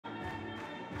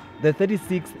The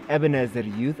 36th Ebenezer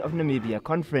Youth of Namibia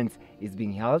Conference is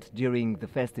being held during the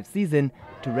festive season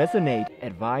to resonate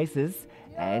advices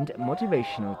and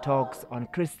motivational talks on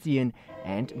Christian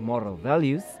and moral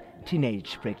values,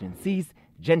 teenage pregnancies,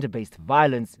 gender-based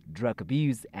violence, drug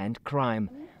abuse and crime.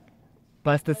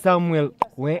 Pastor Samuel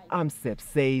Tsumeb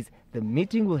says the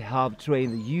meeting will help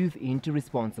train the youth into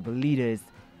responsible leaders.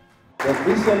 The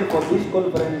vision for this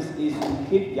conference is to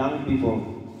keep young people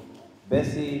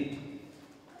busy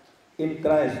in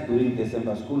Christ during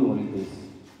December school holidays.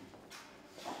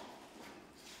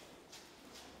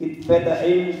 It further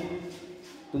aims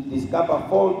to discover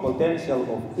full potential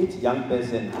of each young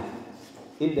person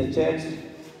in the church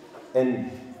and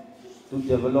to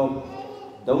develop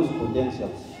those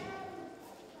potentials.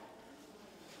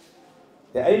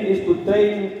 The aim is to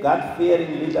train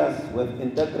God-fearing leaders with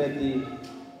integrity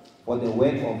for the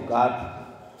work of God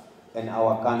and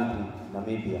our country,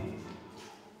 Namibia.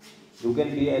 You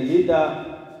can be a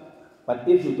leader, but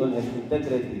if you don't have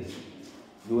integrity,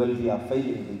 you will be a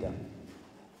failing leader.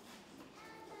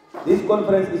 This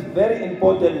conference is very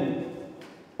important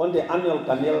on the annual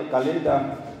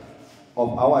calendar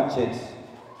of our church,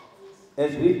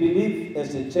 as we believe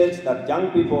as a church that young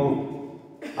people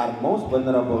are most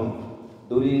vulnerable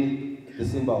during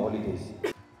December holidays.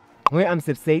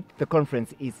 Tsumeb said the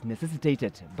conference is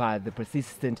necessitated by the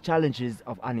persistent challenges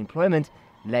of unemployment,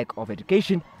 lack of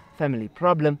education, family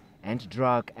problem and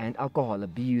drug and alcohol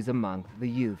abuse among the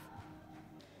youth.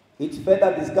 It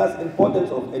further discussed the importance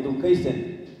of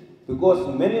education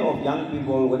because many of young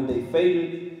people, when they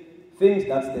fail, think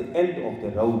that's the end of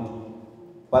the road.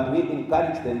 But we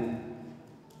encourage them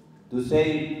to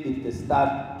say it's the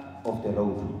start of the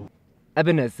road.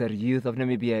 Ebenezer Youth of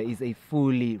Namibia is a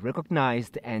fully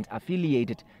recognized and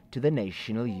affiliated to the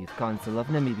National Youth Council of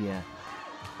Namibia.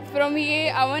 From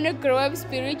here, I want to grow up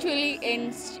spiritually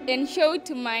and show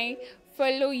to my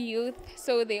fellow youth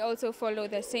so they also follow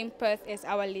the same path as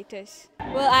our leaders.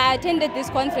 Well, I attended this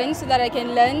conference so that I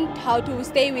can learn how to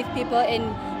stay with people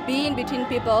and be in between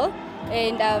people.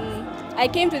 And I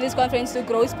came to this conference to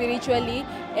grow spiritually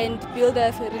and build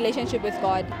a relationship with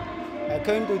God. I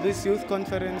came to this youth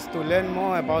conference to learn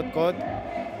more about God,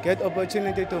 get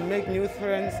opportunity to make new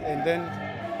friends and then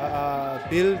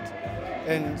build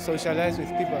and socialize with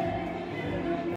people.